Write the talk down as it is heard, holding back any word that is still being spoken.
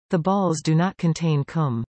The balls do not contain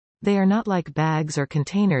cum. They are not like bags or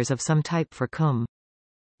containers of some type for cum.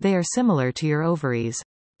 They are similar to your ovaries.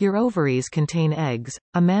 Your ovaries contain eggs.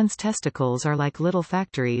 A man's testicles are like little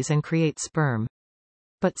factories and create sperm.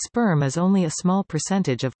 But sperm is only a small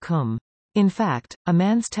percentage of cum. In fact, a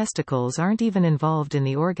man's testicles aren't even involved in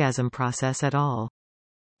the orgasm process at all.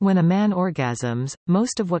 When a man orgasms,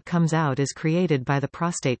 most of what comes out is created by the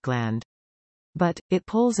prostate gland. But, it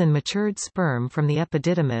pulls in matured sperm from the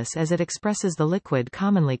epididymis as it expresses the liquid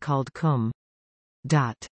commonly called cum.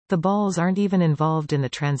 The balls aren't even involved in the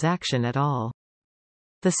transaction at all.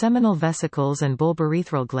 The seminal vesicles and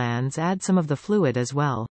bulbourethral glands add some of the fluid as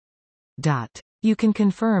well. You can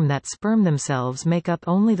confirm that sperm themselves make up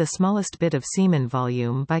only the smallest bit of semen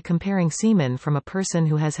volume by comparing semen from a person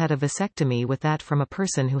who has had a vasectomy with that from a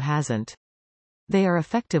person who hasn't. They are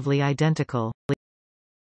effectively identical.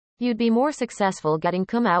 You'd be more successful getting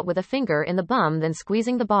cum out with a finger in the bum than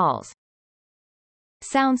squeezing the balls.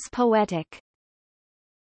 Sounds poetic.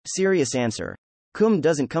 Serious answer. Cum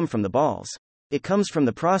doesn't come from the balls. It comes from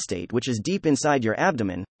the prostate, which is deep inside your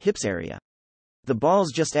abdomen, hips area. The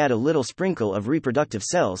balls just add a little sprinkle of reproductive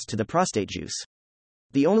cells to the prostate juice.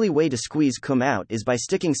 The only way to squeeze cum out is by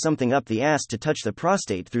sticking something up the ass to touch the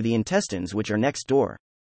prostate through the intestines, which are next door.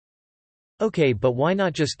 Okay, but why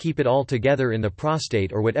not just keep it all together in the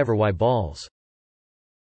prostate or whatever? Why balls?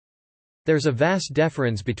 There's a vast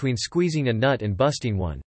difference between squeezing a nut and busting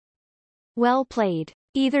one. Well played.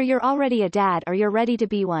 Either you're already a dad or you're ready to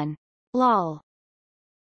be one. Lol.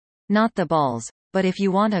 Not the balls, but if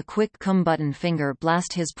you want a quick cum button finger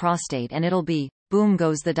blast his prostate and it'll be, boom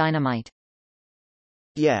goes the dynamite.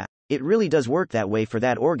 Yeah, it really does work that way for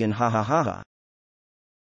that organ, ha ha ha ha.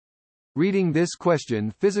 Reading this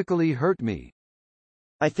question physically hurt me.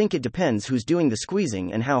 I think it depends who's doing the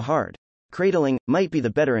squeezing and how hard. Cradling might be the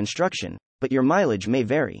better instruction, but your mileage may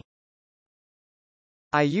vary.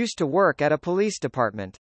 I used to work at a police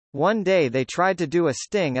department. One day they tried to do a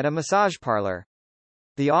sting at a massage parlor.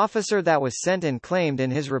 The officer that was sent in claimed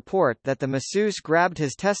in his report that the masseuse grabbed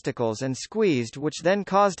his testicles and squeezed, which then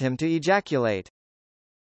caused him to ejaculate.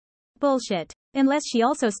 Bullshit. Unless she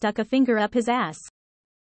also stuck a finger up his ass.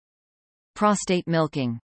 Prostate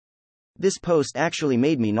milking. This post actually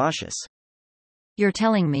made me nauseous. You're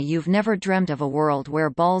telling me you've never dreamt of a world where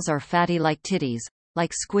balls are fatty like titties,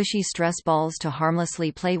 like squishy stress balls to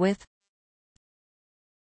harmlessly play with?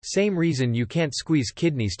 Same reason you can't squeeze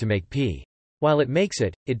kidneys to make pee. While it makes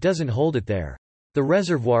it, it doesn't hold it there. The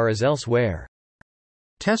reservoir is elsewhere.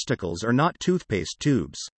 Testicles are not toothpaste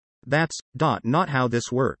tubes. That's not how this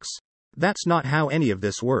works. That's not how any of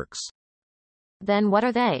this works. Then what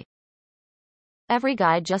are they? Every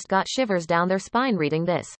guy just got shivers down their spine reading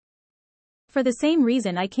this. For the same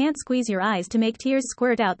reason I can't squeeze your eyes to make tears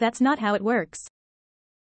squirt out. That's not how it works.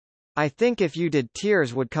 I think if you did,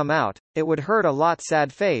 tears would come out. It would hurt a lot.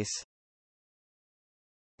 Sad face.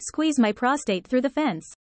 Squeeze my prostate through the fence.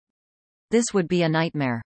 This would be a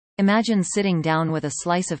nightmare. Imagine sitting down with a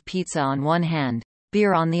slice of pizza on one hand,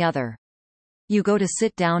 beer on the other. You go to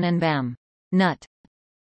sit down and bam. Nut.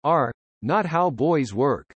 Not how boys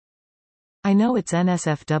work. I know it's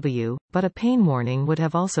NSFW, but a pain warning would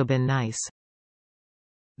have also been nice.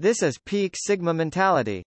 This is peak Sigma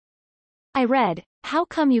mentality. I read, how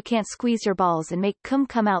come you can't squeeze your balls and make cum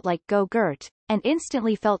come out like Go Gert, and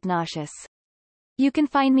instantly felt nauseous. You can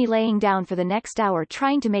find me laying down for the next hour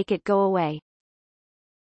trying to make it go away.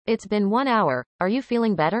 It's been 1 hour. Are you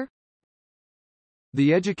feeling better?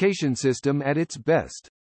 The education system at its best.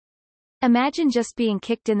 Imagine just being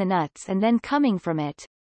kicked in the nuts and then coming from it.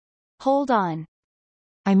 Hold on.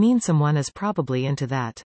 I mean, someone is probably into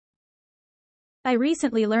that. I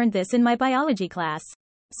recently learned this in my biology class.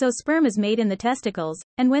 So sperm is made in the testicles,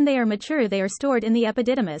 and when they are mature they are stored in the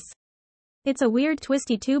epididymis. It's a weird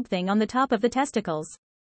twisty tube thing on the top of the testicles.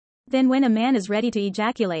 Then when a man is ready to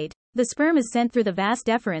ejaculate, the sperm is sent through the vas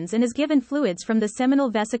deferens and is given fluids from the seminal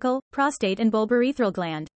vesicle, prostate and bulbourethral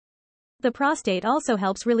gland. The prostate also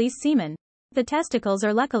helps release semen. The testicles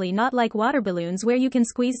are luckily not like water balloons where you can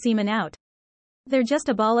squeeze semen out. They're just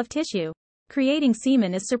a ball of tissue. Creating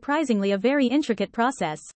semen is surprisingly a very intricate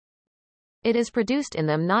process. It is produced in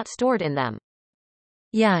them, not stored in them.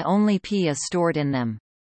 Yeah, only pee is stored in them.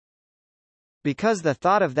 Because the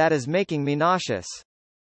thought of that is making me nauseous.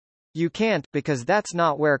 You can't, because that's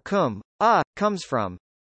not where cum comes from.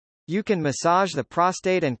 You can massage the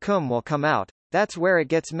prostate and cum will come out. That's where it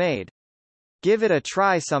gets made. Give it a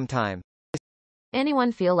try sometime.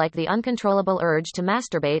 Anyone feel like the uncontrollable urge to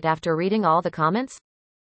masturbate after reading all the comments?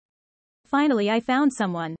 Finally I found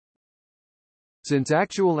someone. Since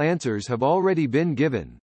actual answers have already been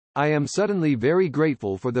given, I am suddenly very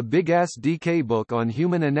grateful for the big-ass DK book on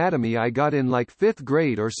human anatomy I got in like 5th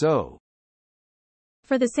grade or so.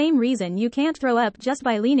 For the same reason you can't throw up just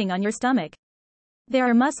by leaning on your stomach. There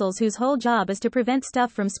are muscles whose whole job is to prevent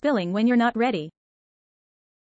stuff from spilling when you're not ready.